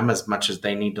from them as much as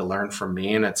they need to learn from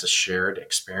me. And it's a shared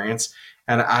experience.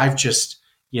 And I've just,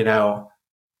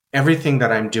 everything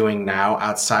that I'm doing now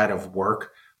outside of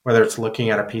work, whether it's looking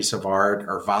at a piece of art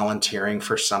or volunteering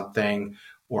for something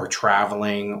or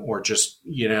traveling or just,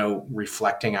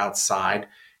 reflecting outside,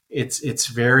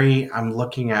 I'm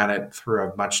looking at it through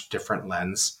a much different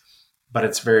lens, but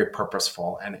it's very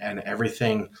purposeful, and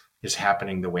everything is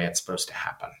happening the way it's supposed to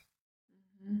happen.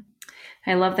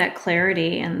 I love that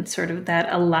clarity and sort of that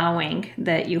allowing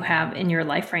that you have in your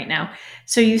life right now.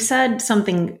 So you said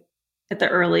something at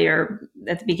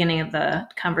the beginning of the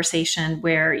conversation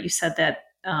where you said that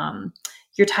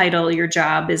your title, your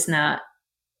job is not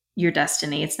your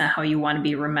destiny. It's not how you want to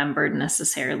be remembered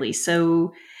necessarily.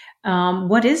 So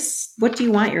what do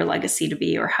you want your legacy to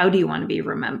be, or how do you want to be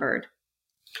remembered?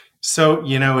 So,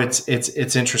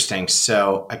 it's interesting.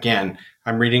 So again,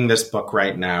 I'm reading this book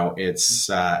right now. It's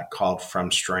called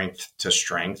From Strength to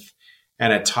Strength.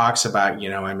 And it talks about,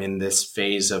 I'm in this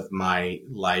phase of my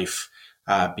life,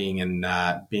 being in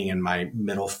my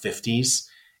middle 50s.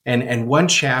 And one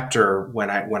chapter, when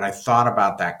I thought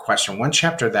about that question, one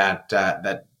chapter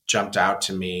that jumped out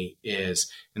to me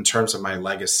is, in terms of my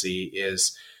legacy,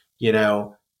 is,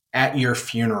 at your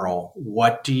funeral,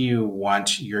 what do you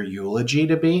want your eulogy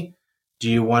to be? Do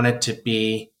you want it to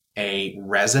be a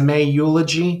resume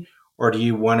eulogy, or do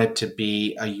you want it to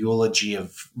be a eulogy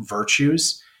of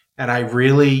virtues? And I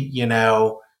really,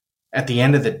 at the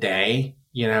end of the day,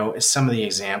 some of the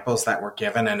examples that were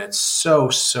given, and it's so,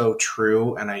 so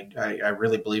true. And I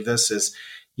really believe this is,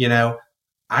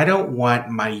 I don't want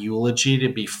my eulogy to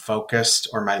be focused,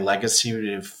 or my legacy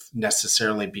to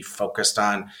necessarily be focused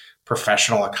on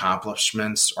professional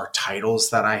accomplishments or titles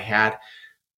that I had.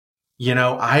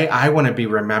 I want to be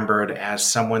remembered as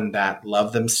someone that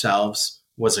loved themselves,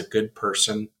 was a good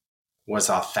person, was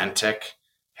authentic,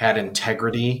 had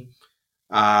integrity,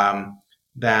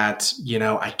 that,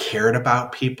 I cared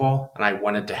about people and I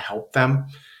wanted to help them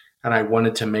and I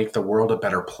wanted to make the world a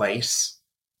better place.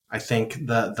 I think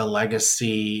the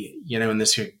legacy, and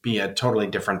this would be a totally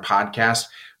different podcast,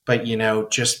 but,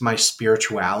 just my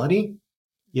spirituality,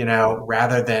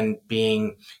 rather than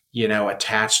being,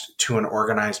 attached to an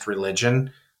organized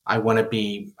religion, I want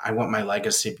my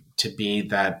legacy to be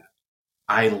that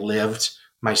I lived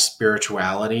my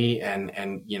spirituality and,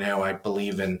 I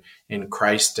believe in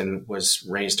Christ and was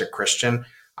raised a Christian.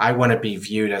 I want to be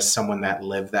viewed as someone that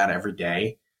lived that every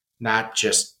day, not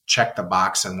just checked the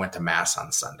box and went to mass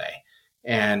on Sunday.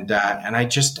 And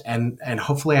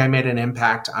hopefully I made an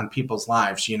impact on people's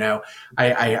lives.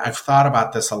 I've thought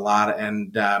about this a lot,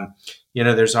 and,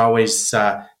 there's always,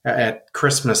 at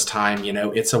Christmas time,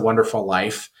 It's a Wonderful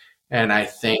Life. And I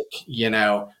think,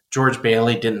 George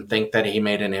Bailey didn't think that he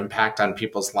made an impact on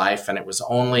people's life. And it was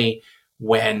only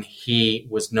when he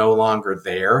was no longer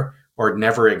there or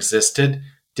never existed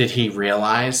did he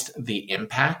realize the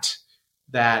impact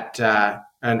that,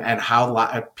 and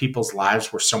how people's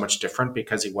lives were so much different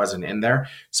because he wasn't in there.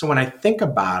 So when I think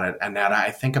about it, and that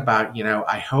I think about,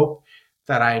 I hope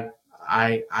that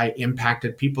I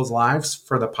impacted people's lives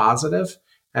for the positive,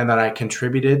 and that I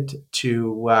contributed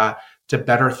to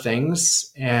better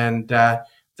things, and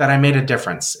that I made a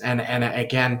difference. And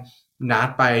again,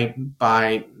 not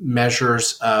by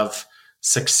measures of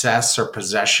success or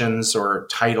possessions or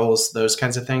titles, those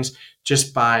kinds of things,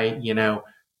 just by,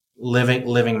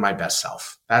 living my best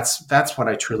self. That's what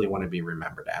I truly want to be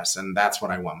remembered as. And that's what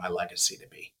I want my legacy to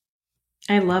be.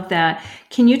 I love that.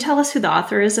 Can you tell us who the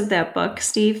author is of that book,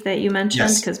 Steve, that you mentioned?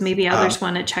 Yes. Because maybe others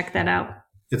want to check that out.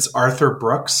 It's Arthur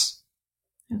Brooks.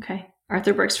 Okay.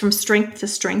 Arthur Brooks, From Strength to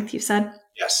Strength, you said?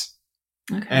 Yes.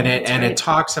 Okay. And it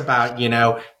talks about,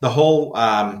 the whole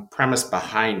premise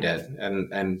behind it,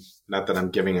 and not that I'm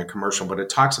giving a commercial, but it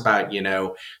talks about,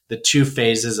 the two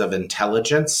phases of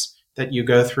intelligence that you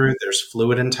go through. There's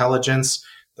fluid intelligence,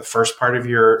 the first part of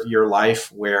your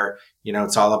life where,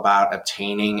 it's all about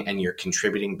obtaining and you're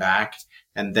contributing back.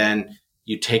 And then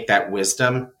you take that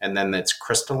wisdom and then it's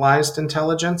crystallized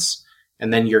intelligence.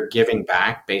 And then you're giving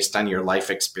back based on your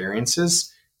life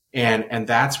experiences. And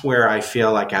that's where I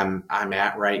feel like I'm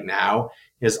at right now,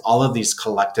 is all of these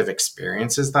collective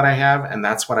experiences that I have. And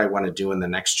that's what I want to do in the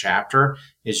next chapter,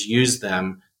 is use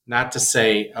them, not to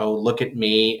say, oh, look at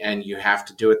me and you have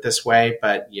to do it this way,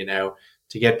 but,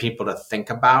 to get people to think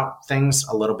about things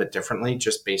a little bit differently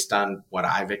just based on what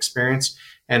I've experienced.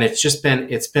 And it's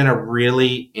been a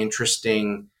really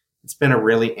interesting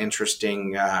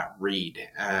read.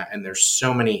 And there's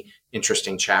so many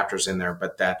interesting chapters in there,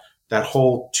 but that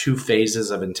whole 2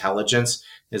 phases of intelligence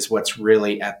is what's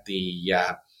really at the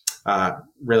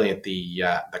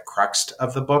crux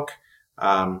of the book.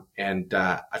 And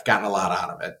I've gotten a lot out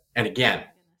of it. And again,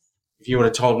 if you would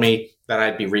have told me that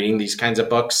I'd be reading these kinds of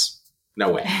books, no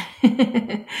way.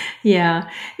 Yeah,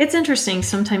 it's interesting.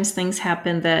 Sometimes things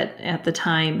happen that at the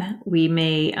time we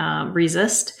may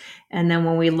resist. And then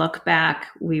when we look back,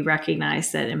 we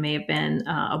recognize that it may have been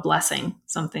a blessing,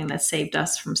 something that saved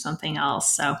us from something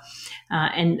else. So,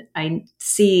 and I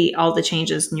see all the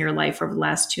changes in your life over the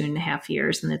last 2.5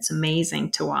 years, and it's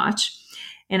amazing to watch.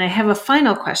 And I have a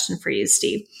final question for you,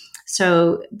 Steve.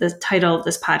 So the title of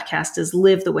this podcast is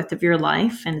Live the Width of Your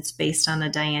Life, and it's based on a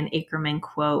Diane Ackerman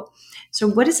quote. So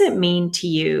what does it mean to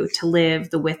you to live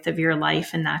the width of your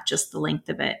life and not just the length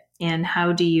of it? And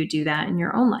how do you do that in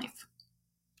your own life?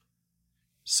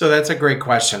 So that's a great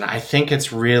question. I think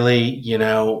it's really,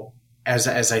 as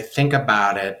I think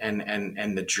about it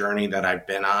and the journey that I've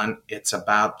been on, it's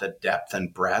about the depth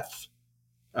and breadth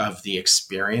of the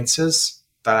experiences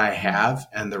that I have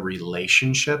and the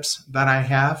relationships that I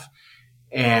have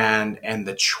and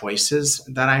the choices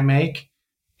that I make.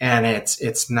 And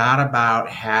it's not about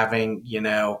having,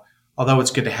 although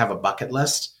it's good to have a bucket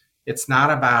list, it's not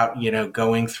about,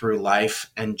 going through life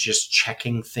and just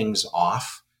checking things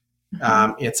off.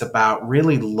 Mm-hmm. It's about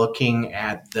really looking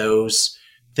at those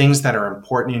things that are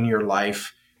important in your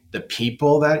life, the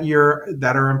people that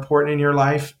are important in your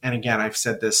life. And again, I've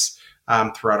said this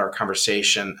throughout our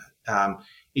conversation.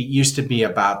 It used to be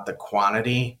about the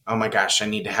quantity. Oh my gosh, I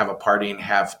need to have a party and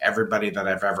have everybody that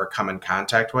I've ever come in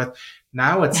contact with.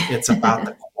 Now it's about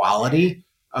the quality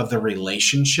of the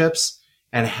relationships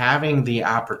and having the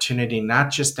opportunity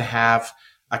not just to have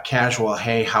a casual,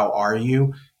 hey, how are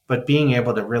you? But being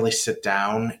able to really sit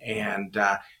down and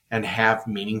have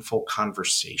meaningful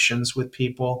conversations with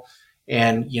people.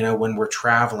 And, when we're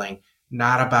traveling,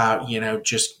 not about,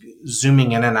 just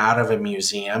zooming in and out of a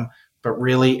museum, but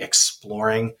really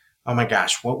exploring, oh my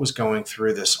gosh, what was going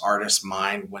through this artist's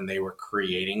mind when they were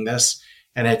creating this?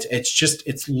 And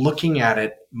it's looking at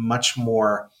it much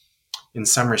more, in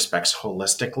some respects,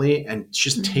 holistically, and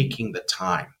just mm-hmm. taking the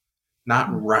time, not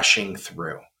mm-hmm. rushing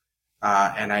through.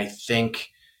 And I think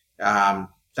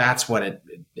that's what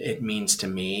it means to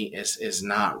me, is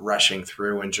not rushing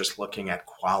through and just looking at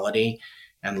quality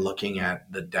and looking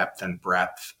at the depth and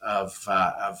breadth of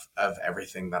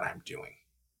everything that I'm doing.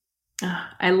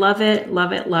 I love it,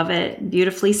 love it, love it.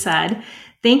 Beautifully said.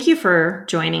 Thank you for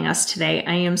joining us today.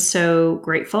 I am so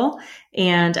grateful.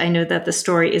 And I know that the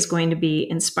story is going to be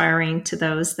inspiring to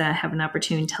those that have an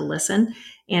opportunity to listen.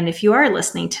 And if you are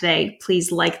listening today,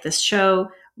 please like this show,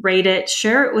 rate it,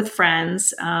 share it with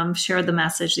friends, share the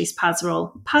message, these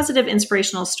positive,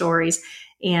 inspirational stories.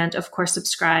 And of course,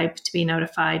 subscribe to be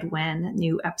notified when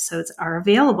new episodes are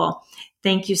available.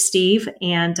 Thank you, Steve.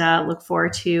 And look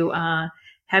forward to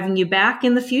having you back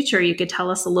in the future. You could tell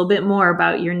us a little bit more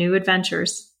about your new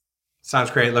adventures.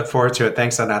 Sounds great. Look forward to it.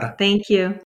 Thanks, Anata. Thank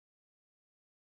you.